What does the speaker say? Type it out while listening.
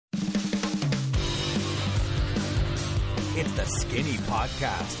It's the Skinny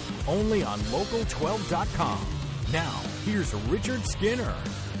Podcast, only on Local12.com. Now, here's Richard Skinner.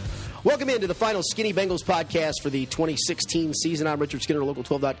 Welcome into the final Skinny Bengals podcast for the 2016 season. I'm Richard Skinner,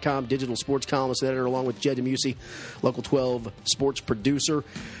 Local12.com, digital sports columnist and editor, along with Jed DeMusi, Local 12 sports producer,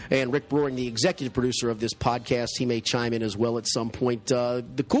 and Rick Broering, the executive producer of this podcast. He may chime in as well at some point.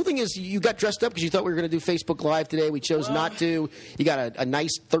 The cool thing is you got dressed up because you thought we were going to do Facebook Live today. We chose not to. You got a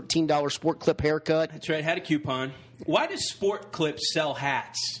nice $13 Sport Clip haircut. That's right. Had a coupon. Why does Sport Clip sell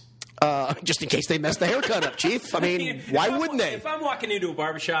hats? Just in case they mess the haircut up, Chief. I mean, why wouldn't they? If I'm walking into a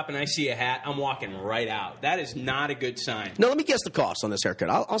barbershop and I see a hat, I'm walking right out. That is not a good sign. No, let me guess the cost on this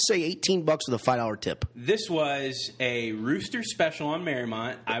haircut. I'll say $18 with a $5 tip. This was a Rooster special on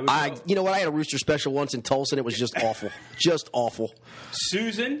Marymount. You know what? I had a Rooster special once in Tulsa, and it was just awful. Just awful.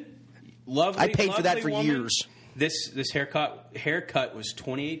 Susan, lovely. I paid for that for woman. years. This haircut was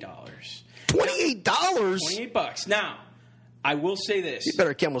 $28. $28? $28. Now, I will say this. You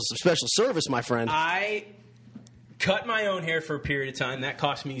better come with some special service, my friend. I cut my own hair for a period of time. That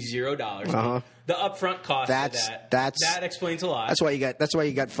cost me $0. Uh-huh. The upfront cost of that explains a lot. That's why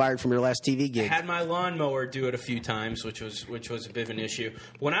you got fired from your last TV gig. I had my lawnmower do it a few times, which was a bit of an issue.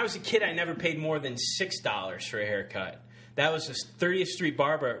 When I was a kid, I never paid more than $6 for a haircut. That was this 30th Street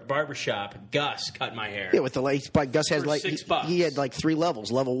barbershop. Gus cut my hair. Yeah, with the Gus has $6. He had like 3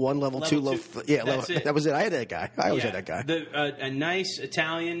 levels: level 1, level 2, level 3. Yeah, that was it. I had that guy. I always had that guy. A nice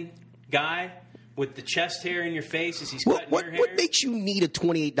Italian guy with the chest hair in your face as he's cutting your hair. What makes you need a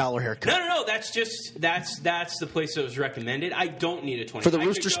 $28 haircut? No. That's the place that was recommended. I don't need a $28 for the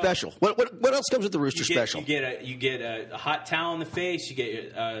Rooster special. What else comes with the Rooster special? You get a hot towel in the face. You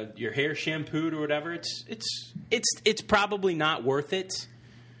get your hair shampooed or whatever. It's probably not worth it,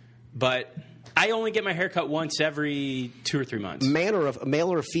 but I only get my hair cut once every 2 or 3 months. Male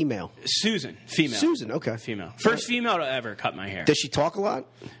or a female? Susan, female. Susan, okay. Female. First female to ever cut my hair. Does she talk a lot?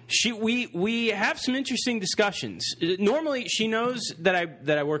 We have some interesting discussions. Normally, she knows that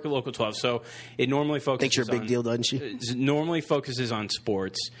I work at Local 12, so it normally focuses. Thinks you're a big deal, doesn't she? It normally focuses on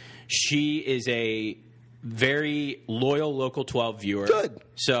sports. She is a very loyal Local 12 viewer. Good.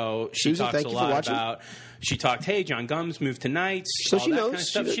 So she Susan, talks a lot about. She talked, hey, John Gums moved to Knights. So she knows. Kind of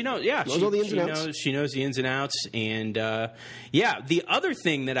stuff. She knows. Yeah, knows all the ins and outs. She knows the ins and outs. And, the other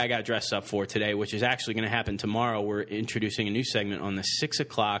thing that I got dressed up for today, which is actually going to happen tomorrow, we're introducing a new segment on the 6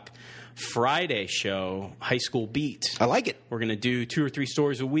 o'clock Friday show, High School Beat. I like it. We're going to do 2 or 3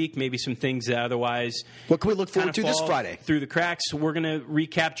 stories a week, maybe some things that otherwise. What can we look forward to this Friday? Through the cracks. We're going to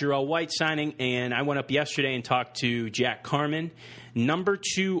recap Jarrell White signing, and I went up yesterday and talked to Jack Carman, number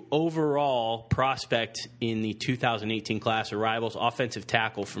 2 overall prospect in the 2018 class of rivals, offensive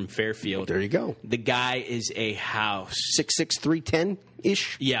tackle from Fairfield. There you go. The guy is a house. 6'6",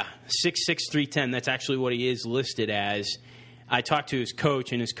 310-ish? Yeah, 6'6", 310. That's actually what he is listed as. I talked to his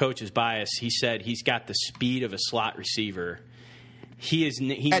coach, and his coach is biased. He said he's got the speed of a slot receiver.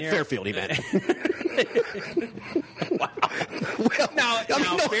 Fairfield, he meant. Wow. Well,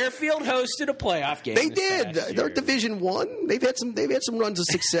 now Fairfield hosted a playoff game. They did. They're Division I. They've had some runs of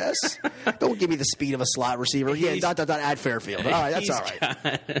success. Don't give me the speed of a slot receiver. Yeah, at Fairfield. All right, that's all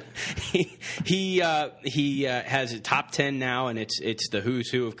right. He has a top 10 now, and it's the who's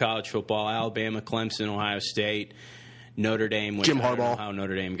who of college football: Alabama, Clemson, Ohio State, Notre Dame. Jim Harbaugh. I don't know how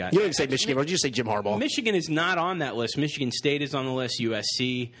Notre Dame got. You didn't say Michigan, or did you say Jim Harbaugh? Michigan is not on that list. Michigan State is on the list.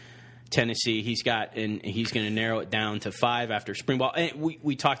 USC, Tennessee. He's going to narrow it down to 5 after spring ball. And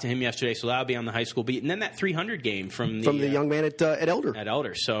we talked to him yesterday, so that'll be on the high school beat. And then that 300 game from the young man at Elder. At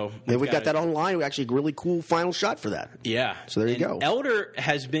Elder. So we got that online. We actually a really cool final shot for that. Yeah. So there you go. Elder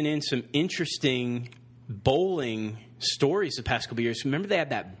has been in some interesting bowling stories the past couple of years. Remember they had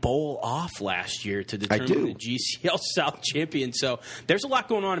that bowl off last year to determine the GCL South champion. So there's a lot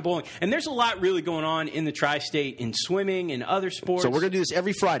going on in bowling. And there's a lot really going on in the tri-state in swimming and other sports. So we're going to do this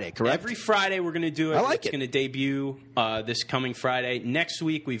every Friday, correct? Every Friday we're going to do it. I like it. It's going to debut this coming Friday. Next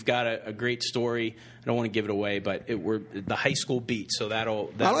week we've got a great story. I don't want to give it away, but we're the high school beat. So that'll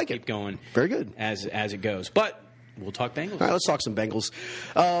keep going. Very good. As it goes. But we'll talk Bengals. All right, let's talk some Bengals.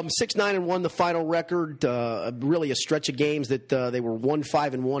 6-9-1, the final record. Really a stretch of games that they were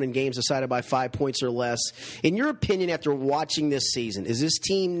 1-5-1 in games decided by 5 points or less. In your opinion, after watching this season, is this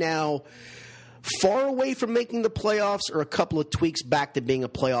team now far away from making the playoffs, or a couple of tweaks back to being a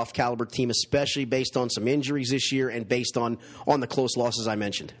playoff caliber team, especially based on some injuries this year and based on the close losses I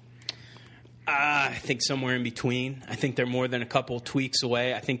mentioned? I think somewhere in between. I think they're more than a couple tweaks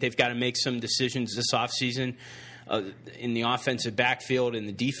away. I think they've got to make some decisions this offseason. In the offensive backfield and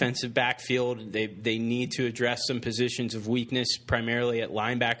the defensive backfield, they need to address some positions of weakness, primarily at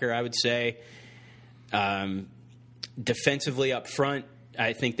linebacker, I would say. Defensively up front,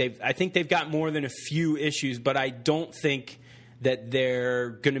 I think they've got more than a few issues, but I don't think that they're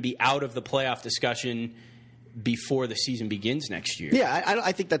going to be out of the playoff discussion before the season begins next year. Yeah,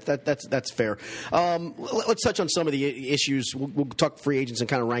 I think that's fair. Let's touch on some of the issues. We'll talk free agents and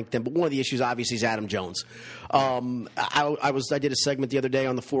kind of rank them. But one of the issues, obviously, is Adam Jones. I did a segment the other day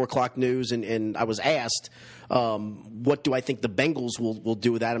on the 4 o'clock news, and I was asked, what do I think the Bengals will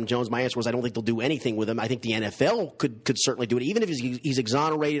do with Adam Jones? My answer was I don't think they'll do anything with him. I think the NFL could certainly do it, even if he's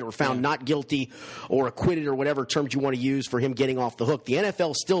exonerated or found not guilty or acquitted or whatever terms you want to use for him getting off the hook. The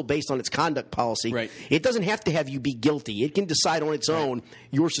NFL still, based on its conduct policy, it doesn't have to have you be guilty. It can decide on its own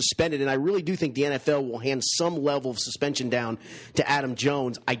you're suspended, and I really do think the NFL will hand some level of suspension down to Adam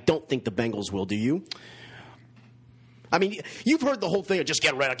Jones. I don't think the Bengals will. Do you? I mean, you've heard the whole thing of just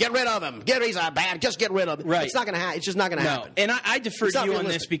get rid of him. He's bad. Just get rid of him. Right. It's not going to happen. It's just not going to happen. And I defer to you on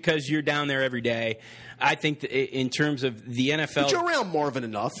this because you're down there every day. I think that in terms of the NFL, but you're around Marvin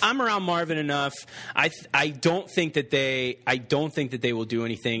enough. I'm around Marvin enough. I don't think that they will do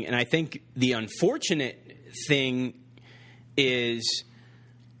anything. And I think the unfortunate thing is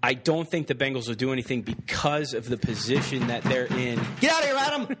I don't think the Bengals will do anything because of the position that they're in. Get out of here,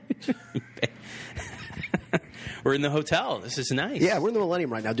 Adam. We're in the hotel. This is nice. Yeah, we're in the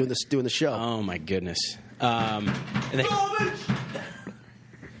Millennium right now doing the show. Oh my goodness. Get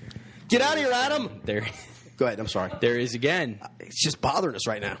out of here, Adam. There. Go ahead. I'm sorry. There is again. It's just bothering us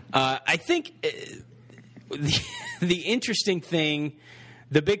right now. I think the interesting thing,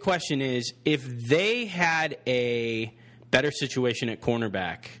 the big question is, if they had a better situation at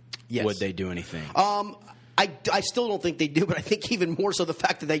cornerback, would they do anything? I still don't think they do, but I think even more so the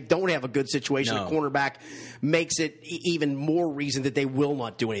fact that they don't have a good situation at cornerback makes it even more reason that they will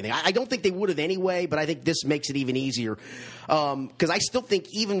not do anything. I don't think they would have anyway, but I think this makes it even easier. Because I still think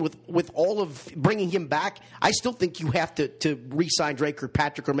even with all of bringing him back, I still think you have to re-sign Drake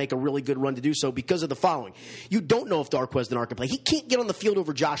Kirkpatrick or make a really good run to do so because of the following. You don't know if Darqueze Dennard can play. He can't get on the field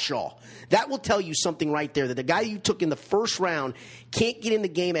over Josh Shaw. That will tell you something right there, that the guy you took in the first round can't get in the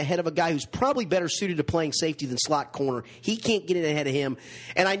game ahead of a guy who's probably better suited to playing safety than slot corner. He can't get in ahead of him.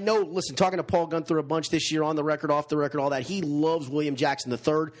 And I know, listen, talking to Paul Gunther a bunch this year, on the record, off the record, all that, he loves William Jackson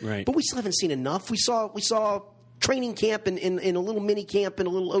III. Right. But we still haven't seen enough. We saw training camp and in a little mini camp and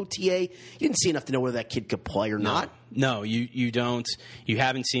a little OTA. You didn't see enough to know whether that kid could play or not. No, you don't. You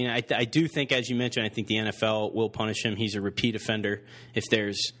haven't seen it. I do think, as you mentioned, I think the NFL will punish him. He's a repeat offender. If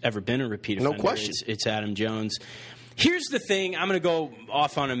there's ever been a repeat offender, no question. It's Adam Jones. Here's the thing. I'm going to go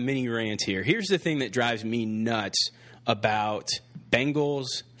off on a mini rant here. Here's the thing that drives me nuts about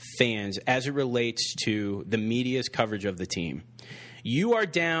Bengals fans as it relates to the media's coverage of the team. You are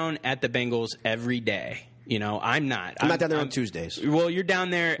down at the Bengals every day. You know, I'm not. I'm not down there on Tuesdays. Well, you're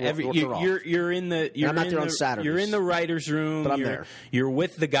down there every. You're in the. I'm not there on Saturdays. You're in the writers' room. But I'm there. You're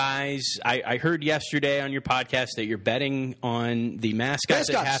with the guys. I heard yesterday on your podcast that you're betting on the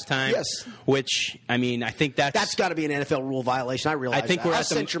mascots at halftime. Yes. Which, I mean, I think that's got to be an NFL rule violation. I realize. I think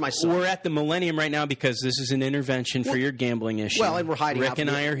that. we're at the Millennium right now because this is an intervention for your gambling issue. Well, and we're hiding. Rick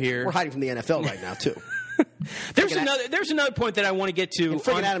and I are here. We're hiding from the NFL right now too. There's another point that I want to get to. And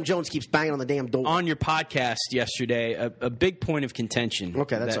friggin' Adam Jones keeps banging on the damn door. On your podcast yesterday, a big point of contention.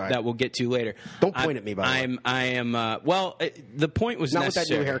 Okay, that's all right. That we'll get to later. Don't point at me, by the way. I am. The point was not necessary. with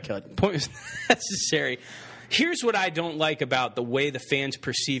that new haircut. The point was necessary. Here's what I don't like about the way the fans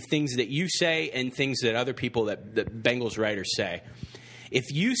perceive things that you say and things that other people, that the Bengals writers say.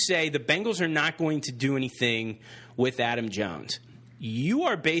 If you say the Bengals are not going to do anything with Adam Jones, you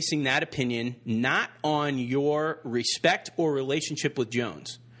are basing that opinion not on your respect or relationship with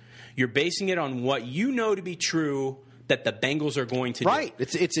Jones. You're basing it on what you know to be true that the Bengals are going to do. Right.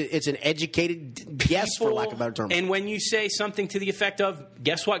 It's an educated guess, for lack of a better term. And when you say something to the effect of,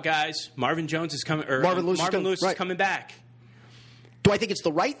 guess what, guys? Marvin Jones is coming, or Marvin Lewis is coming back. Do I think it's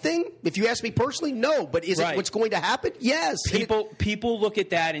the right thing? If you ask me personally, no. But is it what's going to happen? Yes. People look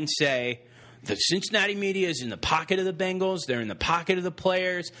at that and say, the Cincinnati media is in the pocket of the Bengals. They're in the pocket of the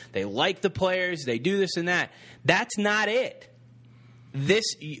players. They like the players. They do this and that. That's not it. This,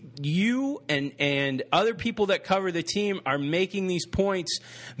 you and other people that cover the team are making these points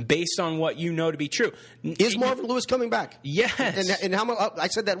based on what you know to be true. Is Marvin Lewis coming back? Yes. And how much? I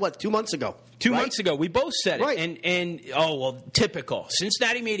said that 2 months ago. 2 months ago, we both said it. Right. And typical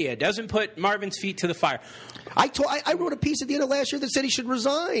Cincinnati media doesn't put Marvin's feet to the fire. I wrote a piece at the end of last year that said he should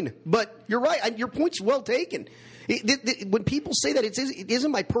resign. But you're right. Your point's well taken. When people say that, it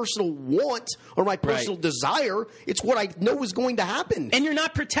isn't my personal want or my personal desire. It's what I know is going to happen. And you're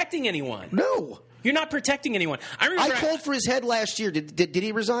not protecting anyone. No. You're not protecting anyone. I called for his head last year. Did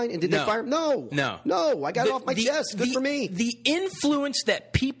he resign? And did they fire him? No. I got it off my chest. Good for me. The influence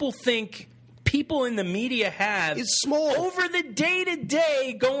that people think people in the media have is small over the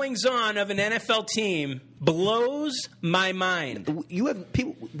day-to-day goings-on of an NFL team blows my mind. You have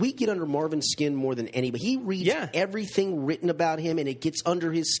people. We get under Marvin's skin more than anybody. He reads everything written about him, and it gets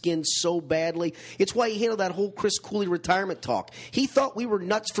under his skin so badly. It's why he handled that whole Chris Cooley retirement talk. He thought we were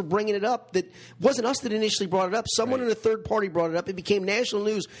nuts for bringing it up. That wasn't us that initially brought it up. Someone in a third party brought it up. It became national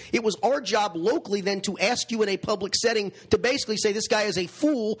news. It was our job locally then to ask you in a public setting to basically say this guy is a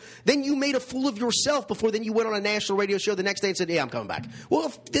fool. Then you made a fool of yourself before then you went on a national radio show the next day and said, "Yeah, I'm coming back."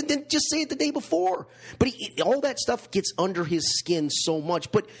 Well, then just say it the day before. But all that stuff gets under his skin so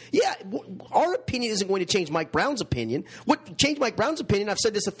much. But, yeah, our opinion isn't going to change Mike Brown's opinion. What changed Mike Brown's opinion, I've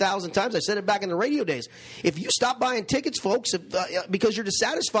said this 1,000 times. I said it back in the radio days. If you stop buying tickets, folks, because you're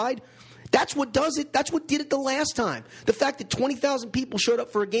dissatisfied, that's what does it. That's what did it the last time. The fact that 20,000 people showed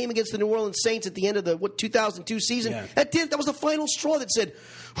up for a game against the New Orleans Saints at the end of the 2002 season, that was the final straw that said,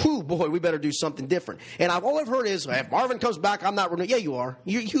 whew, boy, we better do something different. And all I've heard is, if Marvin comes back, I'm not renewing. Yeah, you are.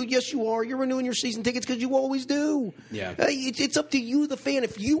 Yes, you are. You're renewing your season tickets because you always do. Yeah. It's up to you, the fan.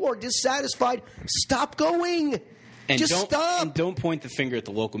 If you are dissatisfied, stop going. And just stop. And don't point the finger at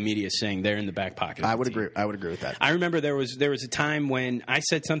the local media saying they're in the back pocket. I would agree with that. I remember there was a time when I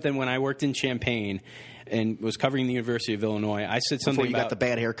said something when I worked in Champaign and was covering the University of Illinois. I said something before you got the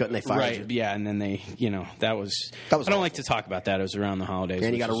bad haircut and they fired you. Yeah, and then they, that was I don't like to talk about that. It was around the holidays.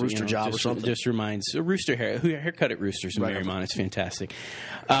 And you got a rooster job or something. Just reminds a rooster haircut at Roosters in Marymount. It's fantastic.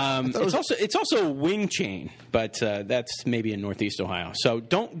 It's also a wing chain, but that's maybe in Northeast Ohio. So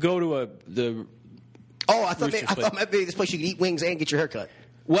don't go to the. Oh, I thought maybe this place you could eat wings and get your hair cut.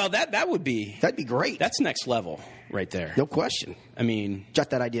 Well, that'd be great. That's next level right there. No question. I mean,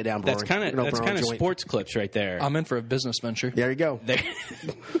 jot that idea down, That's kind of sports clips right there. I'm in for a business venture. There you go.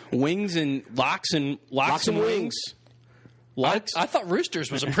 Wings and locks and wings. Locks. I thought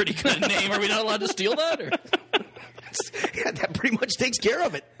Roosters was a pretty good name. Are we not allowed to steal that? Or? Yeah, that pretty much takes care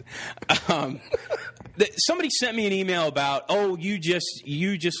of it. Somebody sent me an email about, you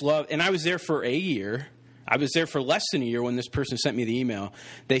just love, and I was there for a year. I was there for less than a year when this person sent me the email.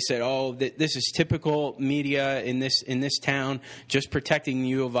 They said, this is typical media in this town, just protecting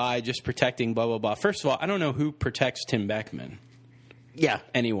U of I, just protecting blah, blah, blah. First of all, I don't know who protects Tim Beckman. Yeah.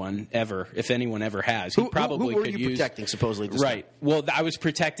 Anyone ever, if anyone ever has. Who were you protecting, supposedly? Right. Well, I was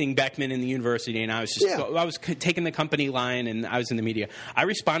protecting Beckman in the university, and I was taking the company line, and I was in the media. I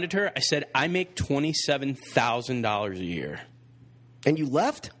responded to her. I said, I make $27,000 a year. And you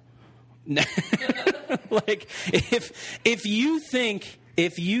left? Like, if you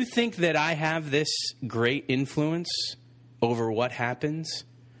think that I have this great influence over what happens,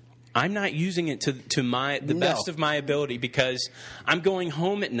 I'm not using it to the best of my ability, because I'm going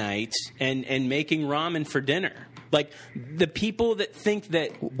home at night and making ramen for dinner. Like, the people that think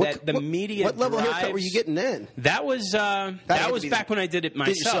that the media. What level of haircut were you getting then? That was back when I did it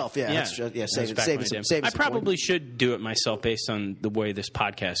myself. Save I probably should do it myself based on the way this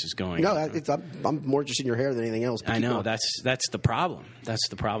podcast is going. No, I'm more interested in your hair than anything else. I know that's the problem. That's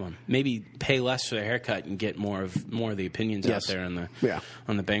the problem. Maybe pay less for the haircut and get more of the opinions out there on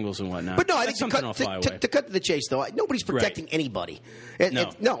the Bengals and whatnot. But no, I think to cut to the chase, though, nobody's protecting anybody.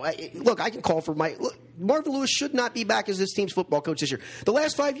 Look, I can call for Marvin Lewis should not be back as this team's football coach this year. The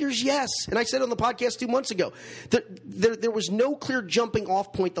last 5 years, yes. And I said on the podcast 2 months ago, there was no clear jumping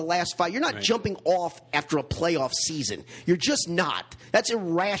off point the last 5. You're not jumping off after a playoff season. You're just not. That's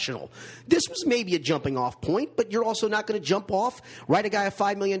irrational. This was maybe a jumping off point, but you're also not going to jump off, write a guy a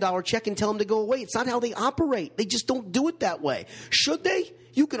 $5 million check and tell him to go away. It's not how they operate. They just don't do it that way. Should they?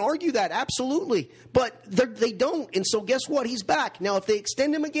 You can argue that, absolutely. But they don't. And so guess what? He's back. Now, if they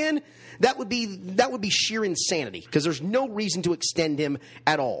extend him again, that would be sheer insanity, because there's no reason to extend him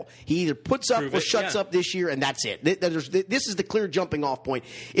at all. He either puts up or shuts up this year, and that's it. This is the clear jumping off point.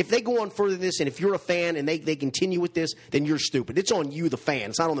 If they go on further than this, and if you're a fan and they continue with this, then you're stupid. It's on you, the fan.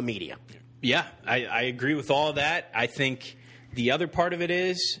 It's not on the media. Yeah, I agree with all of that. I think the other part of it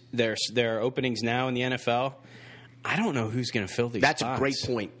is there are openings now in the NFL. I don't know who's going to fill these spots. That's a great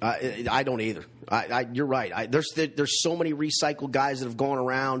point. I don't either. You're right. There's so many recycled guys that have gone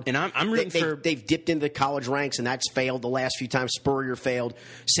around. And I'm rooting for... They've dipped into the college ranks, and that's failed the last few times. Spurrier failed.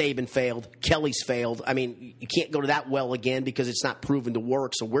 Saban failed. Kelly's failed. I mean, you can't go to that well again because it's not proven to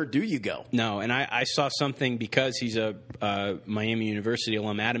work. So where do you go? No, and I saw something, because he's a Miami University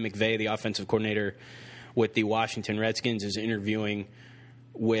alum. Adam McVay, the offensive coordinator with the Washington Redskins, is interviewing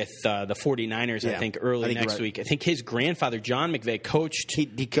with the 49ers, I think, early next week. I think his grandfather, John McVay, coached,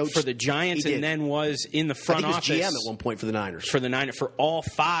 he coached for the Giants and then was in the front office. He was GM at one point for the Niners. For all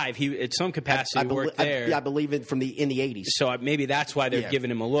five. He, at some capacity, worked there. I believe it in the 80s. So maybe that's why they're giving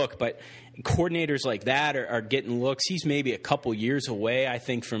him a look. But coordinators like that are getting looks. He's maybe a couple years away, I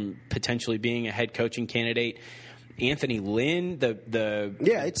think, from potentially being a head coaching candidate. Anthony Lynn,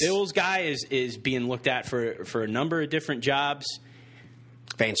 the Bills guy, is being looked at for a number of different jobs.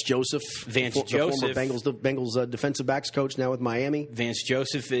 Vance Joseph, the former Bengals defensive backs coach, now with Miami. Vance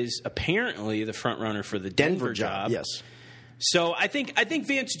Joseph is apparently the front runner for the Denver job. Yes. So I think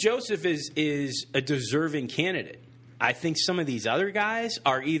Vance Joseph is a deserving candidate. I think some of these other guys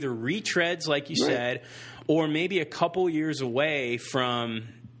are either retreads, like you said, or maybe a couple years away from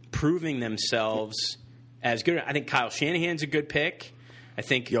proving themselves as good. I think Kyle Shanahan's a good pick. I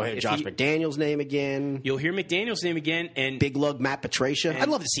think you'll hear Josh McDaniels' name again. You'll hear McDaniels' name again, and Big Lug Matt Patricia. I'd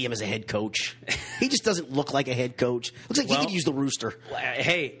love to see him as a head coach. He just doesn't look like a head coach. Looks like he could use the rooster.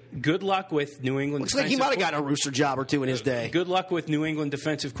 Hey, good luck with New England. Looks like he might have got a rooster job or two in his day. Good luck with New England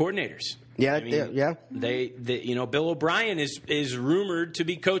defensive coordinators. Yeah, They Bill O'Brien is rumored to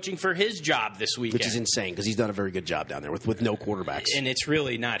be coaching for his job this weekend, which is insane because he's done a very good job down there with no quarterbacks. And it's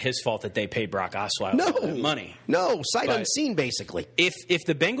really not his fault that they paid Brock Osweiler money. No, sight unseen, basically. If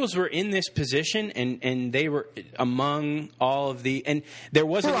the Bengals were in this position and they were among all of the there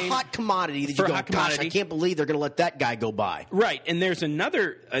was a hot commodity that you go, gosh, I can't believe they're going to let that guy go by. Right, and there's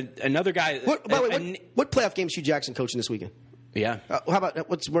another guy. By the way, what playoff game is Hugh Jackson coaching this weekend? Yeah. How about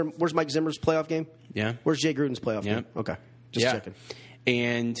where's Mike Zimmer's playoff game? Yeah. Where's Jay Gruden's playoff game? Okay. Just checking.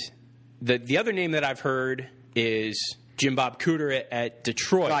 And the other name that I've heard is Jim Bob Cooter at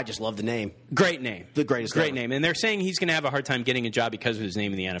Detroit. God, I just love the name. Great name. The greatest Great name. And they're saying he's going to have a hard time getting a job because of his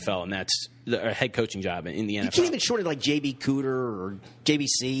name in the NFL, and that's a head coaching job in the NFL. You can't even shorten it like JB Cooter or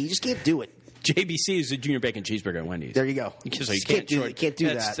JBC. You just can't do it. JBC is a junior bacon cheeseburger at Wendy's. There you go. So you can't do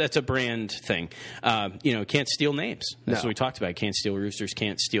that. That's a brand thing. Can't steal names. That's what we talked about. Can't steal Roosters.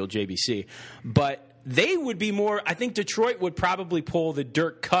 Can't steal JBC. But they would be more. I think Detroit would probably pull the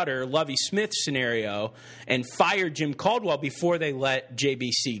Dirk Cutter, Lovie Smith scenario and fire Jim Caldwell before they let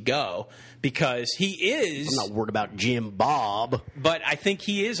JBC go because he is. I'm not worried about Jim Bob, but I think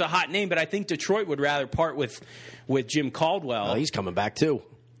he is a hot name. But I think Detroit would rather part with Jim Caldwell. Oh, he's coming back too.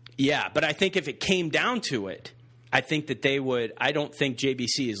 Yeah, but I think if it came down to it, I think that they would. I don't think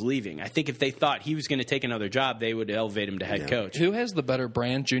JBC is leaving. I think if they thought he was going to take another job, they would elevate him to head coach. Who has the better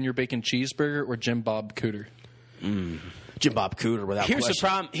brand, Junior Bacon Cheeseburger or Jim Bob Cooter? Jim Bob Cooter, without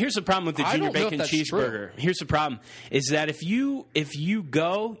question. Here's the problem with the Junior Bacon Cheeseburger. Here's the problem: is that if you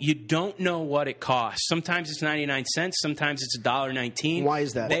go, you don't know what it costs. Sometimes it's 99 cents. Sometimes it's $1.19. Why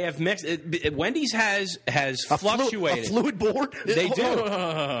is that? They have mixed. Wendy's has fluctuated. A fluid board. They do.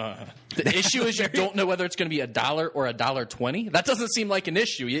 The issue is you don't know whether it's going to be $1 or $1.20. That doesn't seem like an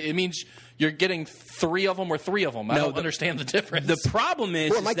issue. It means you're getting 3 of them or 3 of them. I don't understand the difference. The problem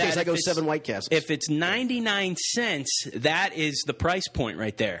is, in my case, I go 7 White Castles. If it's 99 cents, that is the price point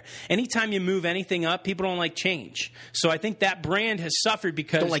right there. Anytime you move anything up, people don't like change. So I think that brand has suffered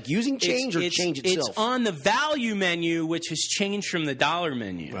because don't like using change or change itself. It's on the value menu, which has changed from the dollar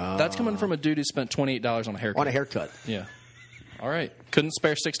menu. That's coming from a dude who spent $28 on a haircut. On a haircut. Yeah. All right. Couldn't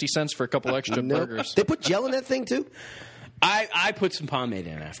spare 60 cents for a couple extra burgers. They put gel in that thing too? I put some pomade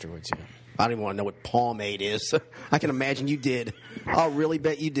in afterwards, yeah. I don't even want to know what pomade is. I can imagine you did. I'll really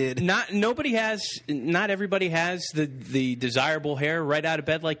bet you did. Not everybody has the desirable hair right out of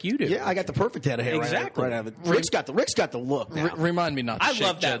bed like you do. Yeah, I got the perfect head of hair exactly. right out of it. Rick's got the look now. Remind me not to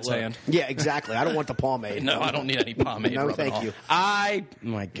shake Jed's hand. Yeah, exactly. I don't want the pomade. No, I don't need any pomade. No, thank off. you.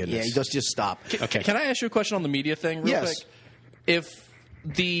 My goodness. Yeah, just stop. Okay. Can I ask you a question on the media thing real quick? If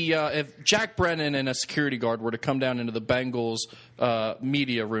Jack Brennan and a security guard were to come down into the Bengals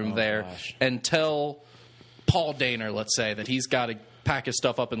media room and tell Paul Dehner, let's say, that he's got to pack his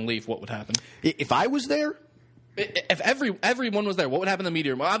stuff up and leave, what would happen? If I was there? If everyone was there, what would happen in the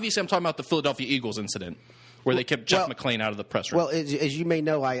media room? Well, obviously, I'm talking about the Philadelphia Eagles incident where they kept Jeff McClain out of the press room. Well, as you may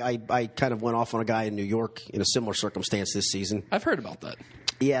know, I kind of went off on a guy in New York in a similar circumstance this season. I've heard about that.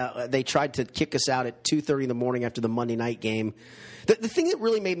 Yeah, they tried to kick us out at 2:30 in the morning after the Monday night game. The thing that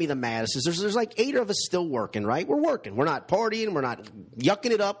really made me the maddest is there's like 8 of us still working, right? We're working. We're not partying. We're not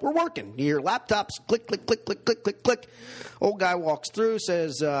yucking it up. We're working. You hear laptops click, click, click, click, click, click, click. Old guy walks through,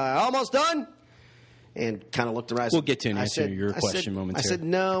 says, almost done? And kind of looked around. We'll get to an answer to your question momentarily. I said,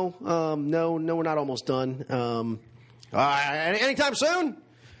 no, we're not almost done. Anytime soon?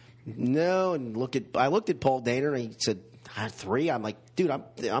 No. And I looked at Paul Dehner, and he said, 3. I'm like, dude.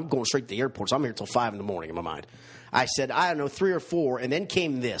 dude, I'm going straight to the airport, so I'm here till 5 a.m. in my mind. I said, I don't know, 3 or 4, and then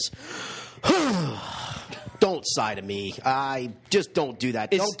came this. Don't sigh to me. I just don't do that.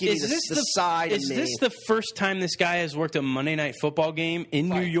 Don't give me the sigh to me. Is this the first time this guy has worked a Monday Night Football game in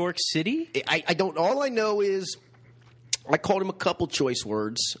New York City? I don't. All I know is I called him a couple choice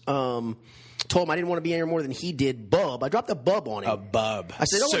words. Told him I didn't want to be any more than he did. Bub. I dropped a bub on him. A bub. I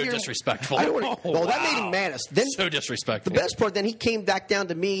said, so disrespectful. That made him mad. Then, so disrespectful. The best part, then he came back down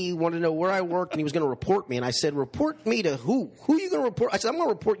to me, wanted to know where I worked, and he was going to report me. And I said, report me to who? Who are you going to report? I said, I'm going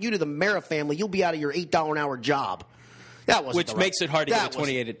to report you to the Mara family. You'll be out of your $8 an hour job. That wasn't Which makes it hard to get a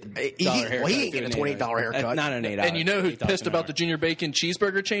 $28 haircut. Well, he ain't getting a $28 haircut. Not an $8. And you know who's pissed about the Junior Bacon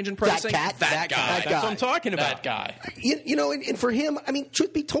cheeseburger change in pricing? That guy. That's what I'm talking about. That guy. You know, and for him, I mean,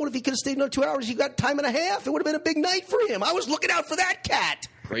 truth be told, if he could have stayed another 2 hours, he got time and a half. It would have been a big night for him. I was looking out for that cat.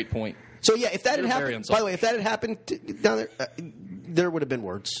 Great point. So, yeah, if that had happened, by the way, if that had happened down there, there would have been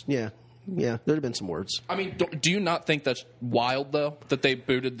words. Yeah, there would have been some words. I mean, do you not think that's wild, though, that they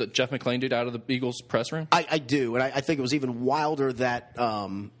booted the Jeff McClain dude out of the Eagles press room? I do, and I think it was even wilder that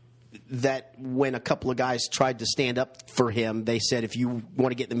that when a couple of guys tried to stand up for him, they said, if you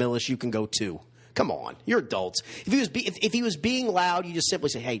want to get in the middle of this, you can go too. Come on, you're adults. If he was being loud, you just simply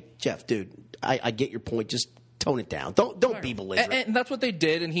say, hey, Jeff, dude, I get your point. Just tone it down. Don't be belligerent. And that's what they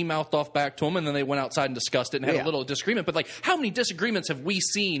did, and he mouthed off back to him, and then they went outside and discussed it and had a little disagreement. But, like, how many disagreements have we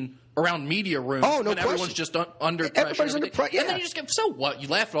seen around media rooms when everyone's just under pressure? Everybody's under pressure, And then you just go, so what? You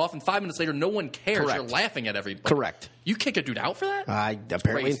laugh it off, and 5 minutes later, no one cares. Correct. You're laughing at everybody. Correct. You kick a dude out for that?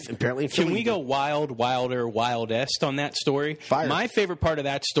 Apparently. Can we go wild, wilder, wildest on that story? Fire. My favorite part of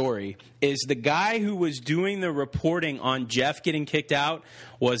that story is the guy who was doing the reporting on Jeff getting kicked out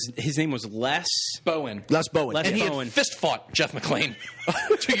his name was Les Bowen. And he had fist fought Jeff McClain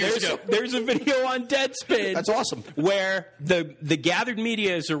 2 years ago. There's a video on Deadspin. That's awesome. Where the gathered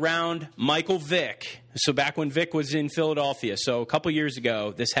media is around Michael Vick. So back when Vick was in Philadelphia. So a couple years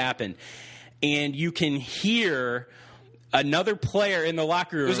ago, this happened. And you can hear another player in the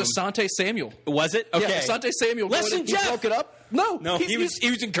locker room. It was Asante Samuel. Was it? Okay. Yeah, Asante Samuel. Listen, Jeff. Broke it up? No, he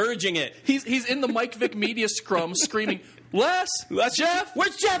was encouraging it. He's in the Mike Vick media scrum screaming, Les, Jeff,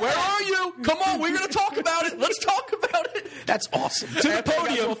 where's Jeff? Where are you? Come on, we're going to talk about it. Let's talk about it. That's awesome. To the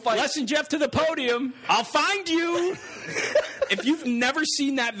podium. Les and Jeff to the podium. I'll find you. If you've never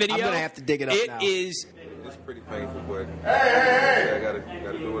seen that video, I'm going to have to dig it up now. It's pretty painful, but I gotta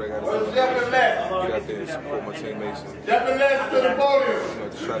do what I gotta do. Get out there and support my teammates. Jeff and Les to the podium. You know,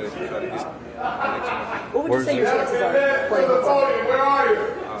 to try to get next one. What would you say your chances are playing to the podium? Where are you?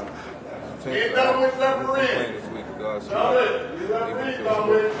 Ain't done with referee. This week, regardless. I think I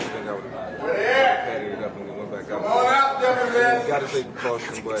would have padded it up and went back out. Come on out, Jeff and Les. Got to take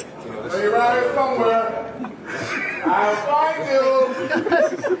precaution, but you know, this is you're around here somewhere. I'll find you.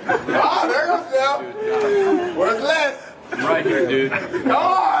 There goes Jeff. Where's Les? Right here, dude. Come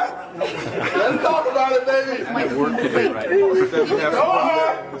on. Let's talk about it, baby. I have work to do right now. Come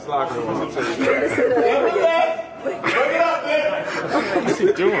on. this locker room. I'll tell you Jeff and Les. Bring it up, man. What's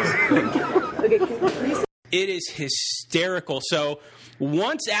he doing? It is hysterical. So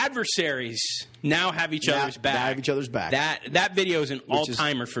once adversaries now have each other's back. That video is an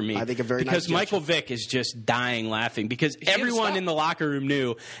all-timer for me. I think a very because nice Michael Vick is just dying laughing because everyone in the locker room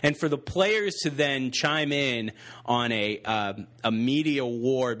knew, and for the players to then chime in on a media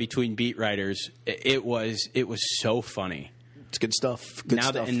war between beat writers, it was so funny. It's good stuff.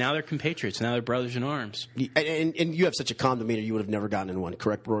 And now they're compatriots. Now they're brothers in arms. And you have such a calm demeanor, you would have never gotten in one.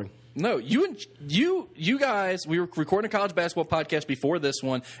 Correct, Rory? No, you guys, we were recording a college basketball podcast before this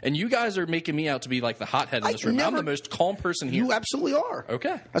one, and you guys are making me out to be like the hothead in this room. I'm the most calm person here. You absolutely are.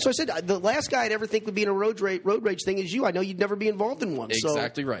 Okay. That's what I said. The last guy I'd ever think would be in a road rage thing is you. I know you'd never be involved in one.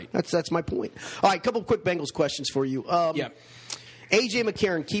 Exactly right. That's my point. All right, a couple of quick Bengals questions for you. A.J.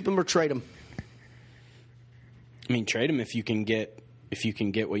 McCarron, keep him or trade him? I mean, trade him if you can get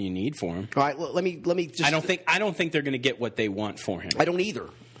what you need for him. All right, let me just. I don't think they're going to get what they want for him. I don't either.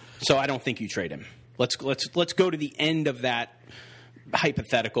 So I don't think you trade him. Let's go to the end of that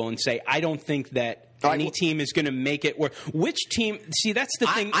hypothetical and say I don't think that any team is going to make it work. Which team? See, that's the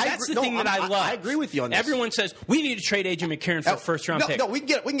thing. That's the thing that I love. I agree with you on this. Everyone says we need to trade A.J. McCarron for a first-round pick. No, we can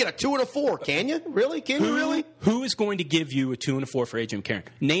get a 2 and a 4. Can you really? Can you really? Who is going to give you a 2 and a 4 for A.J. McCarron?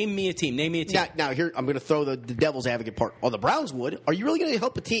 Name me a team. Now here I'm going to throw the devil's advocate part. Oh, the Browns would. Are you really going to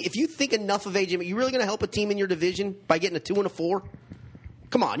help a team if you think enough of A.J. You really going to help a team in your division by getting a 2 and a 4?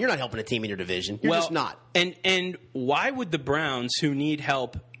 Come on, you're not helping a team in your division. You're just not. And why would the Browns, who need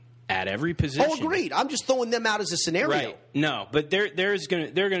help at every position. Oh, agreed. I'm just throwing them out as a scenario. Right. No, but there are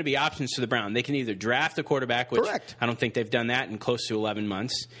going to be options to the Browns. They can either draft a quarterback, which Correct. I don't think they've done that in close to 11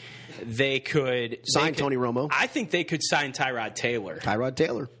 months. They could sign Tony Romo. I think they could sign Tyrod Taylor. Tyrod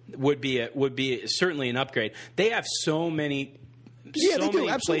Taylor would be certainly an upgrade. They have so many. Yeah, so they do. many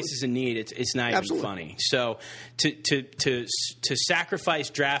Absolutely. places in need. It's not Absolutely. even funny. So to sacrifice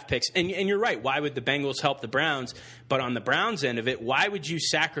draft picks, and you're right. Why would the Bengals help the Browns? But on the Browns end of it, why would you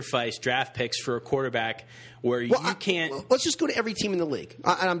sacrifice draft picks for a quarterback where you can't? Let's just go to every team in the league.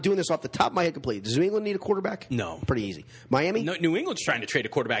 And I'm doing this off the top of my head completely. Does New England need a quarterback? No. Pretty easy. Miami? No, New England's trying to trade a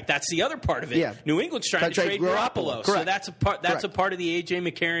quarterback. That's the other part of it. Yeah. New England's trying to trade Garoppolo. So Correct. that's a part. That's Correct. a part of the A.J.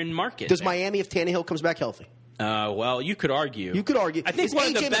 McCarron market. Does Miami if Tannehill comes back healthy? Well, you could argue. I think is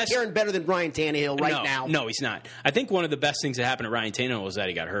A.J. McCarron better than Ryan Tannehill right now? No, he's not. I think one of the best things that happened to Ryan Tannehill was that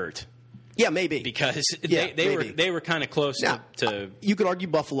he got hurt. Yeah, maybe. Because maybe. they were kind of close to. You could argue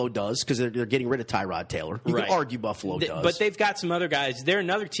Buffalo does because they're getting rid of Tyrod Taylor. You Right. could argue Buffalo does. But they've got some other guys. They're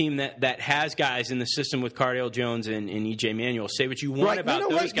another team that has guys in the system with Cardale Jones and E.J. Manuel. Say what you want about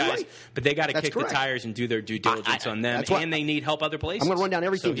those guys, right. but they got to That's kick correct. the tires and do their due diligence on them, and they need help other places. I'm going to run down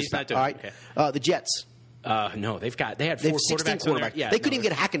every team. So he's not doing all right. Okay. The Jets. No, they had They four have 16 quarterbacks. On there. quarterbacks. Yeah, they couldn't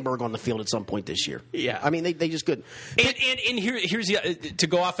even get Hackenberg on the field at some point this year. Yeah. I mean, they just couldn't. And here's the to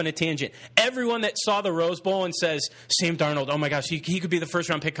go off on a tangent. Everyone that saw the Rose Bowl and says Sam Darnold, oh my gosh, he could be the first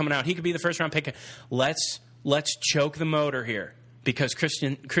round pick coming out. He could be the first round pick. Let's choke the motor here. Because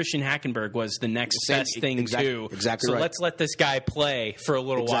Christian Hackenberg was the next best thing too. Exactly so right. let's let this guy play for a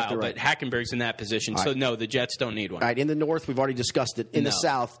little Exactly while. right. But Hackenberg's in that position. All So right. no, the Jets don't need one. All right, in the North, we've already discussed it. In the No.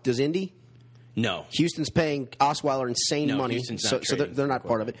 South, does Indy? No. Houston's paying Osweiler insane No, money, Houston's so not they're trading not for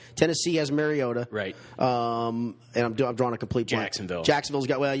part of it. Tennessee has Mariota, Right. And I'm drawing a complete blank. Jacksonville. Jacksonville's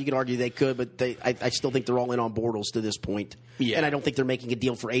got. Well, you could argue they could, but I still think they're all in on Bortles to this point. Yeah. And I don't think they're making a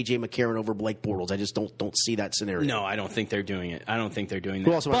deal for A.J. McCarron over Blake Bortles. I just don't see that scenario. No, I don't think they're doing it. I don't think they're doing that.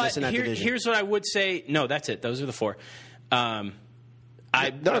 Who else am I but missing in that division? Here's what I would say. No, that's it. Those are the four. They're a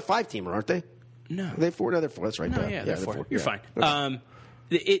 5-teamer, aren't they? No. Are they 4? No, they're 4. That's right. No, yeah, they're therefore, 4. you're Yeah. fine.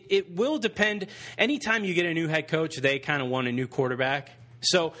 It will depend. Anytime you get a new head coach, they kind of want a new quarterback.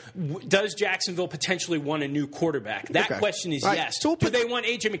 So, does Jacksonville potentially want a new quarterback? That question is right. yes. So Do they want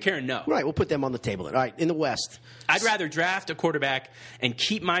A.J. McCarron? No. Right, we'll put them on the table. All right, in the West. I'd rather draft a quarterback and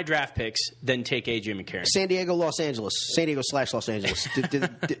keep my draft picks than take A.J. McCarron. San Diego, Los Angeles. San Diego / Los Angeles.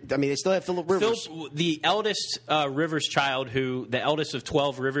 I mean, they still have Phillip Rivers. The eldest Rivers child, the eldest of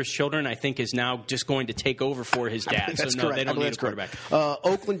 12 Rivers children, I think is now just going to take over for his dad. That's so, no, correct. they don't need a quarterback.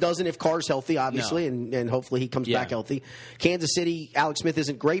 Oakland doesn't if Carr's healthy, obviously, and hopefully he comes back healthy. Kansas City, Alex Smith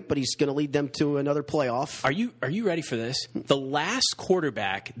isn't great, but he's going to lead them to another playoff. Are you ready for this? The last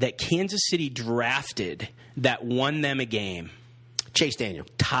quarterback that Kansas City drafted that won them a game, Chase Daniel.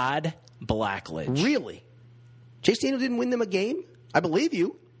 Todd Blackledge. Really? Chase Daniel didn't win them a game? I believe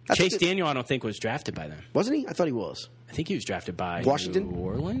you. Chase Daniel, I don't think was drafted by them. Wasn't he? I thought he was. I think he was drafted by Washington? New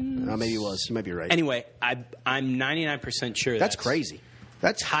Orleans. Maybe he was. You might be right. Anyway, I'm 99% sure that's crazy.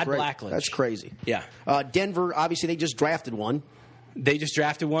 That's Todd Blackledge. That's crazy. Yeah. Denver, obviously, they just drafted one. They just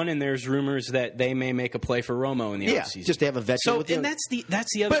drafted one, and there's rumors that they may make a play for Romo in the offseason. Just to have a veteran. So, with them. and that's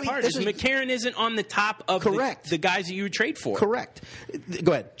the other part. Is McCarron isn't on the top of the guys that you would trade for. Correct.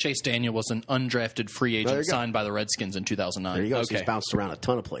 Go ahead. Chase Daniel was an undrafted free agent signed by the Redskins in 2009. There you go. Okay. So he's bounced around a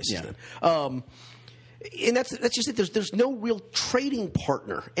ton of places. Yeah. Then. And that's just it. There's no real trading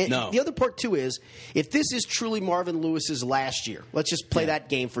partner. And the other part too is if this is truly Marvin Lewis's last year. Let's just play that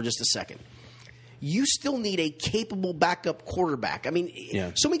game for just a second. You still need a capable backup quarterback. I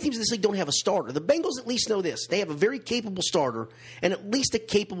mean, so many teams in this league don't have a starter. The Bengals at least know this. They have a very capable starter and at least a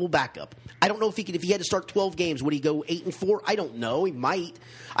capable backup. I don't know if he had to start 12 games, would he go 8-4? I don't know. He might.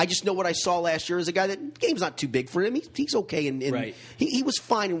 I just know what I saw last year as a guy that game's not too big for him. He's okay. And right. he was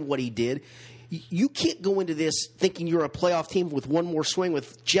fine in what he did. You can't go into this thinking you're a playoff team with one more swing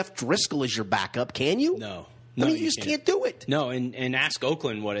with Jeff Driscoll as your backup, can you? No. I mean, you just can't do it. No, and ask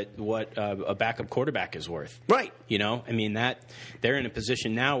Oakland what a backup quarterback is worth. Right. You know, I mean that they're in a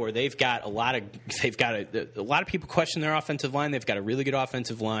position now where they've got a lot of people question their offensive line. They've got a really good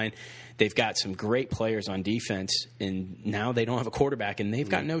offensive line. They've got some great players on defense, and now they don't have a quarterback, and they've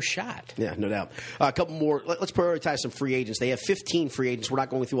got no shot. Yeah, no doubt. A couple more. Let's prioritize some free agents. They have 15 free agents. We're not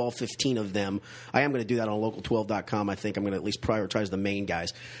going through all 15 of them. I am going to do that on local12.com. I think I'm going to at least prioritize the main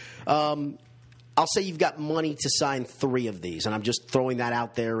guys. I'll say you've got money to sign 3 of these, and I'm just throwing that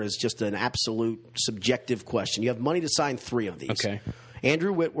out there as just an absolute subjective question. You have money to sign 3 of these. Okay.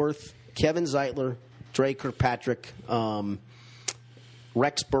 Andrew Whitworth, Kevin Zeitler, Dre Kirkpatrick,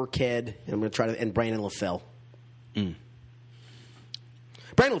 Rex Burkhead, and I'm going to try to and Brandon LaFell. Brandon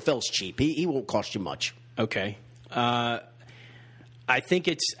Brandon LaFell's cheap. He won't cost you much. Okay. I think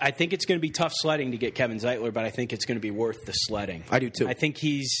it's going to be tough sledding to get Kevin Zeitler, but I think it's going to be worth the sledding. I do too. I think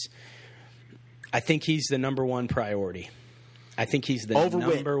he's the number one priority. I think he's the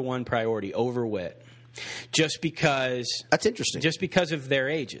number one priority over Witt. Just because that's interesting. Just because of their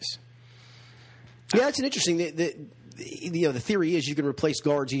ages. Yeah, that's an interesting. The theory is you can replace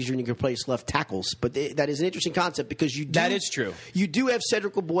guards easier than you can replace left tackles, but that is an interesting concept because that is true. You do have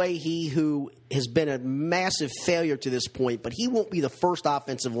Cedric Ogbuehi, who has been a massive failure to this point, but he won't be the first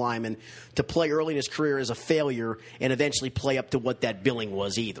offensive lineman to play early in his career as a failure and eventually play up to what that billing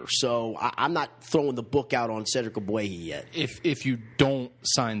was either. So I'm not throwing the book out on Cedric Ogbuehi yet. If you don't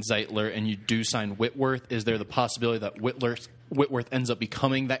sign Zeitler and you do sign Whitworth, is there the possibility that Whitworth ends up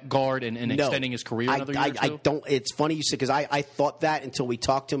becoming that guard and extending his career another year or two? I don't. It's funny you said, because I thought that until we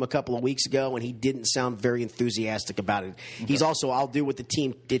talked to him a couple of weeks ago, and he didn't sound very enthusiastic about it. Okay. He's also, I'll do what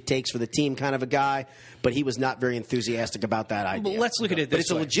it takes for the team kind of a guy, but he was not very enthusiastic about that idea. Well, let's look at it this way. But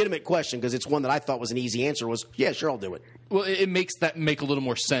it's a legitimate question because it's one that I thought was an easy answer was, yeah, sure, I'll do it. Well, it makes that make a little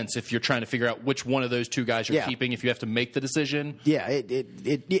more sense if you're trying to figure out which one of those two guys you're keeping, if you have to make the decision. Yeah,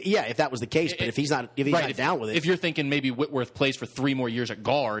 if that was the case, but if he's not down with it. If you're thinking maybe Whitworth plays for 3 more years at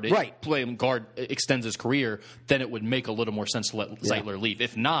guard, playing guard extends his career, then it would make a little more sense to let Zeitler leave.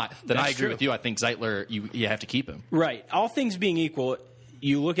 If not, then I agree with you. I think Zeitler, you have to keep him. Right. All things being equal,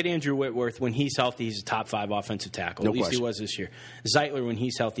 you look at Andrew Whitworth, when he's healthy, he's a top 5 offensive tackle. At least he was this year. Zeitler, when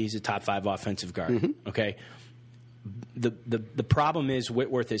he's healthy, he's a top 5 offensive guard. Mm-hmm. Okay. The problem is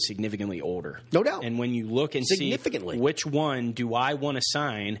Whitworth is significantly older. No doubt. And when you look and see which one do I want to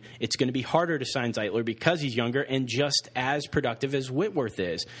sign, it's going to be harder to sign Zeitler because he's younger and just as productive as Whitworth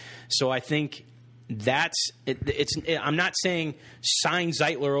is. So I think I'm not saying sign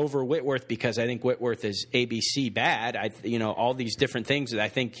Zeitler over Whitworth because I think Whitworth is ABC bad. All these different things that I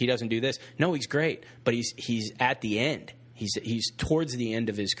think he doesn't do this. No, he's great, but he's at the end. He's towards the end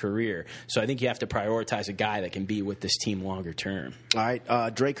of his career. So I think you have to prioritize a guy that can be with this team longer term. All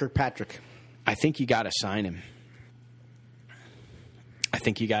right, Dre Kirkpatrick. I think you got to sign him. I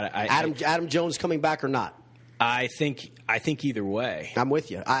think you got to. Adam Jones coming back or not? I think either way. I'm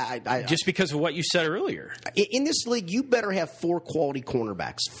with you. Just because of what you said earlier. In this league, you better have 4 quality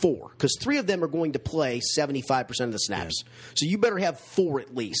cornerbacks. 4. Because 3 of them are going to play 75% of the snaps. Yeah. So you better have 4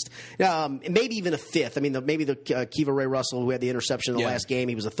 at least. Maybe even a 5th. I mean, maybe the Kiva Ray Russell, who had the interception in the last game,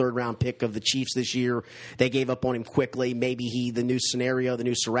 he was a 3rd-round pick of the Chiefs this year. They gave up on him quickly. Maybe the new scenario, the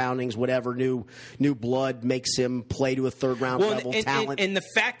new surroundings, whatever, new blood makes him play to a 3rd-round level talent. And the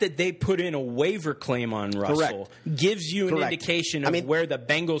fact that they put in a waiver claim on Russell gives you an indication of where the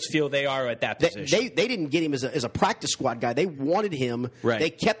Bengals feel they are at that position. They didn't get him as a practice squad guy. They wanted him. Right. They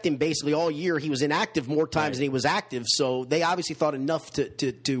kept him basically all year. He was inactive more times than he was active, so they obviously thought enough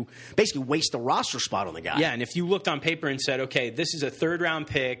to basically waste a roster spot on the guy. Yeah, and if you looked on paper and said, okay, this is a 3rd-round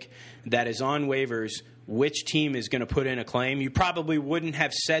pick that is on waivers, which team is going to put in a claim, you probably wouldn't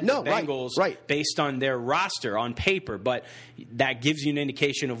have said the Bengals based on their roster on paper, but that gives you an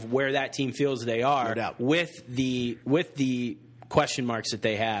indication of where that team feels they are with the question marks that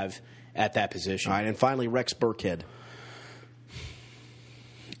they have at that position. All right, and finally, Rex Burkhead.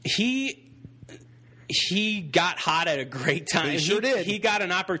 He got hot at a great time. He sure did. He got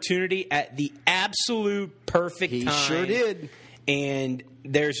an opportunity at the absolute perfect time. He sure did. And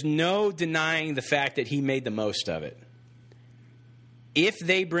there's no denying the fact that he made the most of it. If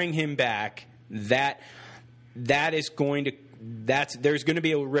they bring him back, there's going to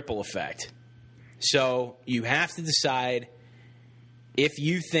be a ripple effect. So you have to decide if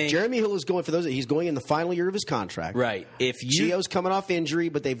you think Jeremy Hill is going he's going in the final year of his contract. Right. Gio's coming off injury,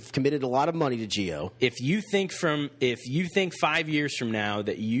 but they've committed a lot of money to Gio. If you think 5 years from now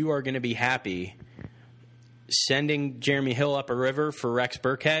that you are going to be happy sending Jeremy Hill up a river for Rex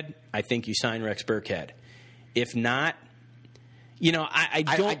Burkhead, I think you sign Rex Burkhead. If not, I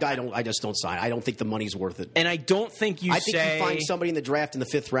just don't sign. I don't think the money's worth it. And I don't think you think you find somebody in the draft in the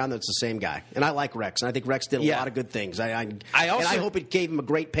 5th round that's the same guy. And I like Rex. And I think Rex did a lot of good things. I hope it gave him a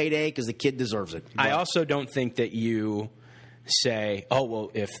great payday because the kid deserves it. I also don't think that you say, oh,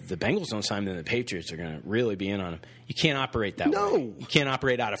 well, if the Bengals don't sign him, then the Patriots are going to really be in on him. You can't operate that way. You can't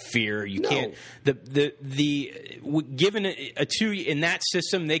operate out of fear. You can't. Given a 2 in that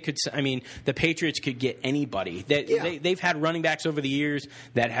system, they could. I mean, the Patriots could get anybody. They've had running backs over the years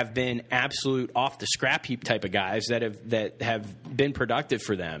that have been absolute off the scrap heap type of guys that have been productive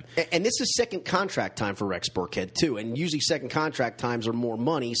for them. And this is second contract time for Rex Burkhead too. And usually second contract times are more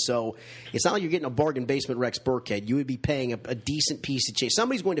money, so it's not like you're getting a bargain basement Rex Burkhead. You would be paying a decent piece of change.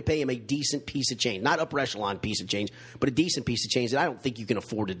 Somebody's going to pay him a decent piece of change, not upper echelon piece of change, but a decent piece of change that I don't think you can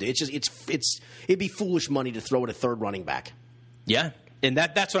afford to do. It'd be foolish money to throw at a third running back. Yeah. And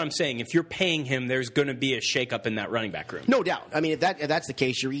that's what I'm saying. If you're paying him, there's going to be a shakeup in that running back room. No doubt. I mean, if that's the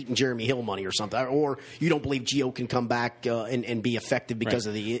case, you're eating Jeremy Hill money or something, or you don't believe Gio can come back and be effective because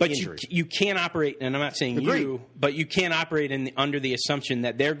of the injury. But you can't operate, and I'm not saying but you can't operate under the assumption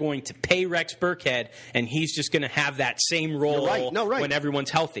that they're going to pay Rex Burkhead and he's just going to have that same role when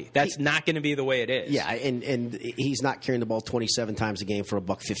everyone's healthy. That's not going to be the way it is. Yeah, and he's not carrying the ball 27 times a game for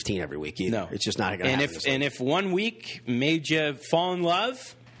 $115 every week either. No. It's just not going to happen. And if 1 week made you fall in love,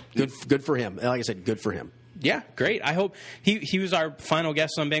 good for him. Like I said, good for him. Yeah, great. I hope he was our final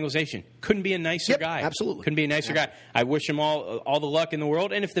guest on Bengals Nation. Couldn't be a nicer guy. Absolutely. Couldn't be a nicer guy. I wish him all the luck in the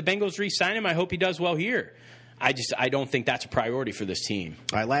world. And if the Bengals re-sign him, I hope he does well here. I don't think that's a priority for this team.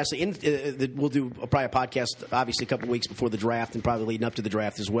 All right, lastly, we'll do probably a podcast, obviously, a couple of weeks before the draft and probably leading up to the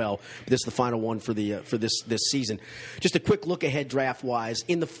draft as well. But this is the final one for this season. Just a quick look ahead draft-wise.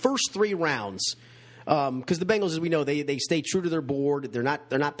 In the first 3 rounds, because the Bengals, as we know, they stay true to their board. They're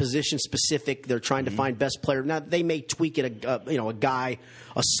not position specific. They're trying to find best player. Now they may tweak it a guy,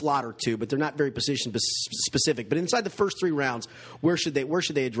 a slot or two, but they're not very position specific. But inside the first 3 rounds, where should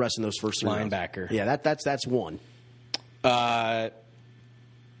they address in those first 3 rounds? Linebacker. Yeah, that's one. I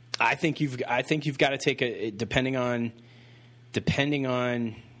think you've got to take a depending on.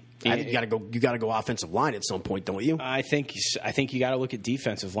 I think you got to go offensive line at some point, don't you? I think you got to look at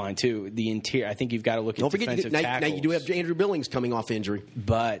defensive line too. The interior. I think you've got to look at defensive tackles. Now you do have Andrew Billings coming off injury,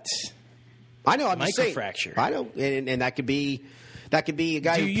 but I know I'm just saying, microfracture. I know, and that could be a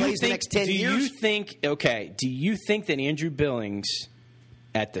guy who plays the next 10 years. Do you think that Andrew Billings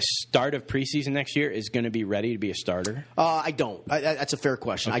at the start of preseason next year is going to be ready to be a starter? I don't. That's a fair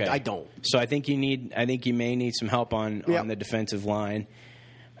question. Okay. I don't. So I think you may need some help on the defensive line.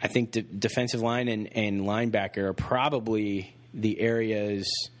 I think the defensive line and linebacker are probably the areas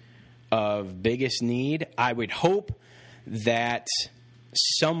of biggest need. I would hope that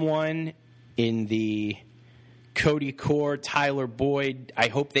someone in the Cody Core, Tyler Boyd, I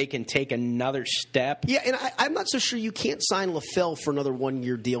hope they can take another step. Yeah, and I'm not so sure you can't sign LaFell for another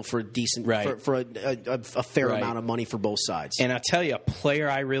 1-year deal for a decent for a fair amount of money for both sides. And I'll tell you, a player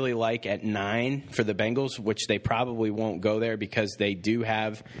I really like at 9 for the Bengals, which they probably won't go there because they do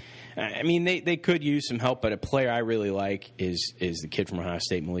have. I mean, they could use some help, but a player I really like is the kid from Ohio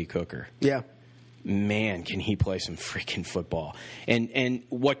State, Malik Hooker. Yeah. Man, can he play some freaking football. And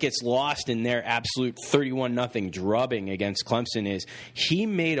what gets lost in their absolute 31-0 drubbing against Clemson is he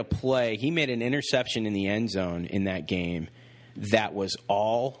made a play, he made an interception in the end zone in that game that was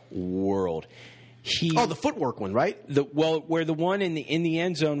all world. The footwork one, right? Where the one in the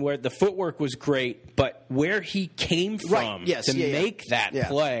end zone where the footwork was great, but where he came from make that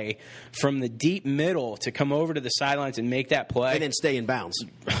play from the deep middle to come over to the sidelines and make that play. And then stay in bounds.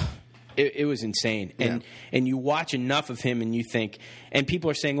 It was insane, and you watch enough of him, and you think, and people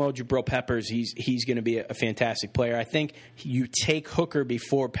are saying, "Oh, Jabril Peppers, he's going to be a fantastic player." I think you take Hooker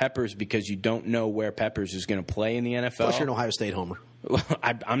before Peppers because you don't know where Peppers is going to play in the NFL. Plus, you're an Ohio State homer.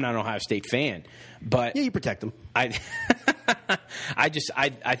 I'm not an Ohio State fan, but you protect him. I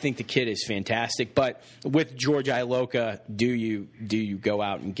think the kid is fantastic. But with George Iloka, do you go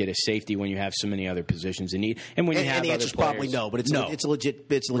out and get a safety when you have so many other positions in need? And when you have the other answer's players, probably no. But it's a legit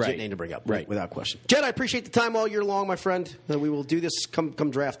name to bring up, without question. Jed, I appreciate the time all year long, my friend. We will do this come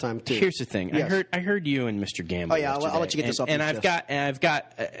draft time too. Here's the thing. Yes. I heard you and Mr. Gamble. Oh yeah, I'll let you get this off. And I've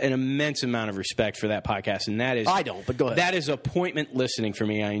got an immense amount of respect for that podcast, and that is I don't. But go ahead. That is appointment listening for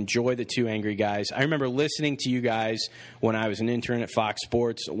me. I enjoy the Two Angry Guys. I remember listening to you guys when I was an intern at Fox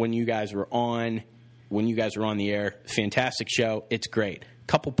Sports, when you guys were on the air. Fantastic show. It's great.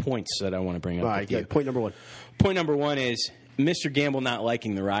 Couple points that I want to bring up with you. Point number one. Point number one is Mr. Gamble not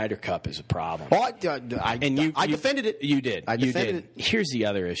liking the Ryder Cup is a problem. Oh, I defended it. You did. I defended it. Here's the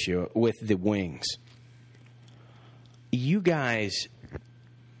other issue with the wings. You guys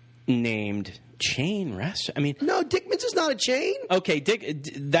named chain restaurant. I mean, no, Dickman's is not a chain. Okay,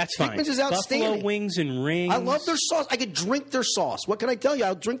 that's fine. Dickman's is outstanding. Buffalo wings and rings. I love their sauce. I could drink their sauce. What can I tell you?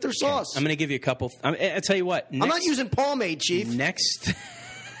 I'll drink their sauce. I'm going to give you a couple. I'll tell you what. I'm not using pomade, Chief.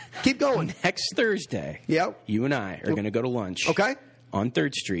 Keep going. Next Thursday, you and I are going to go to lunch. Okay. On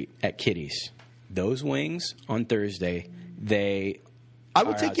 3rd Street at Kitty's. Those wings on Thursday, I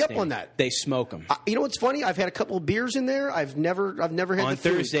will take you up on that. They smoke them. You know what's funny? I've had a couple of beers in there. I've never had on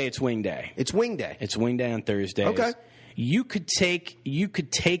Thursday. It's wing day. It's wing day. It's wing day on Thursday. Okay. You could take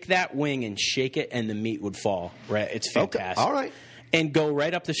that wing and shake it, and the meat would fall. Right? It's fantastic. Okay. All right. and go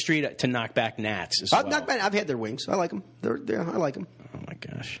right up the street to knock back Nats as well. I've had their wings. I like them. I like them. Oh my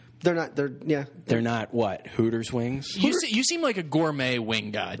gosh. They're not. They're not what? Hooters wings? You seem like a gourmet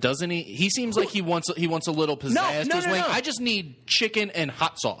wing guy, doesn't he? He seems like he wants a little pizzazz to his wing. I just need chicken and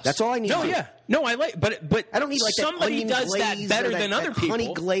hot sauce. That's all I need. No, yeah. No, I like, but I don't need like somebody that does that better than other people.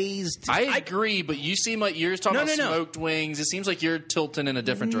 Honey glazed. I agree, but you seem like you're talking about smoked wings. It seems like you're tilting in a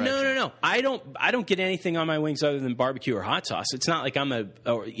different direction. No. I don't get anything on my wings other than barbecue or hot sauce. It's not like I'm a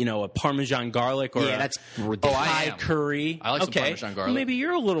Parmesan garlic or that's ridiculous. Thai curry. I like some Parmesan garlic. Well, maybe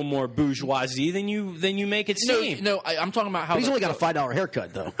you're a little more bourgeoisie than you make it seem. No, I'm talking about how he's only got a $5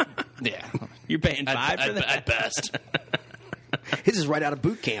 haircut though. Yeah, you're paying $5 for that at best. His is right out of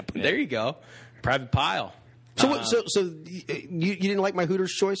boot camp. There you go. Private pile. So you didn't like my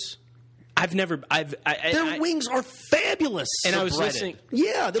Hooters choice? Their wings are fabulous. And I was listening.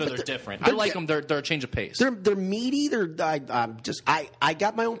 Yeah, they're different. I like them. They're a change of pace. They're meaty. I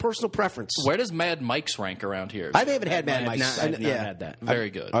got my own personal preference. Where does Mad Mike's rank around here? I haven't had Mad Mike's. I've not had that. Very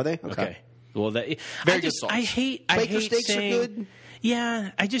good. Are they? Okay. Well, very good sauce. I hate steaks saying, are good.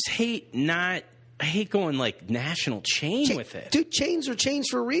 Yeah, I just hate going like national chain with it. Dude, chains are chains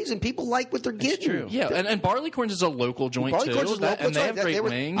for a reason. People like what they're getting. True. Yeah, and Barleycorns is a local joint too. Barleycorns is local. And they have great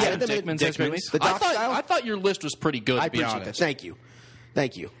wings. Yeah, Dickman's has great wings. The Doc style? I thought your list was pretty good, I to be appreciate honest. that.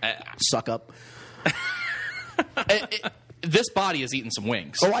 Thank you. Suck up. This body is eating some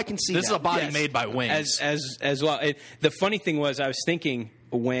wings. Oh, I can see this that. is a body made by wings. As well. The funny thing was, I was thinking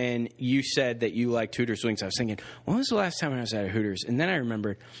when you said that you liked Hooters wings, I was thinking, when was the last time I was at a Hooters? And then I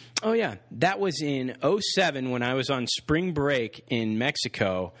remembered, oh yeah, that was in 2007 when I was on spring break in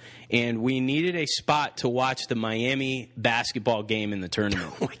Mexico, and we needed a spot to watch the Miami basketball game in the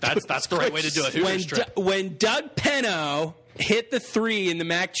tournament. That's the right way to do a Hooters trip. When Doug Penno hit the 3 in the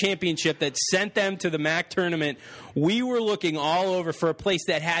MAC championship that sent them to the MAC tournament, we were looking all over for a place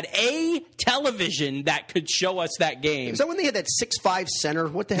that had a television that could show us that game. Is that when they had that 6'5" center?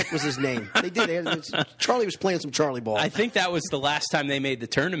 What the heck was his name? They did. Charlie was playing some Charlie ball. I think that was the last time they made the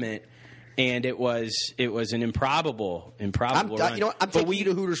tournament. And it was an improbable run. You know what? I'm taking you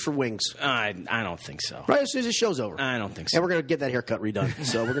to Hooters for wings. I don't think so. Right as soon as the show's over. I don't think so. And we're going to get that haircut redone.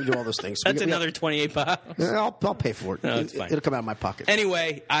 So we're going to do all those things. That's another $28. I'll pay for it. No, it's fine. It'll come out of my pocket.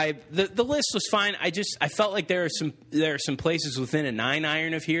 Anyway, the list was fine. I felt like there are some places within a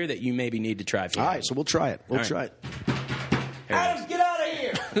 9-iron of here that you maybe need to try. All right, so we'll try it. We'll try it. Adams, get out of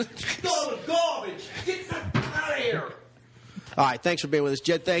here! Go to garbage! Get out of here! All right, thanks for being with us,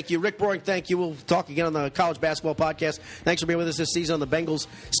 Jed. Thank you. Rick Broering, thank you. We'll talk again on the College Basketball Podcast. Thanks for being with us this season on the Bengals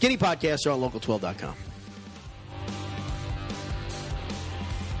Skinny Podcast or on Local12.com.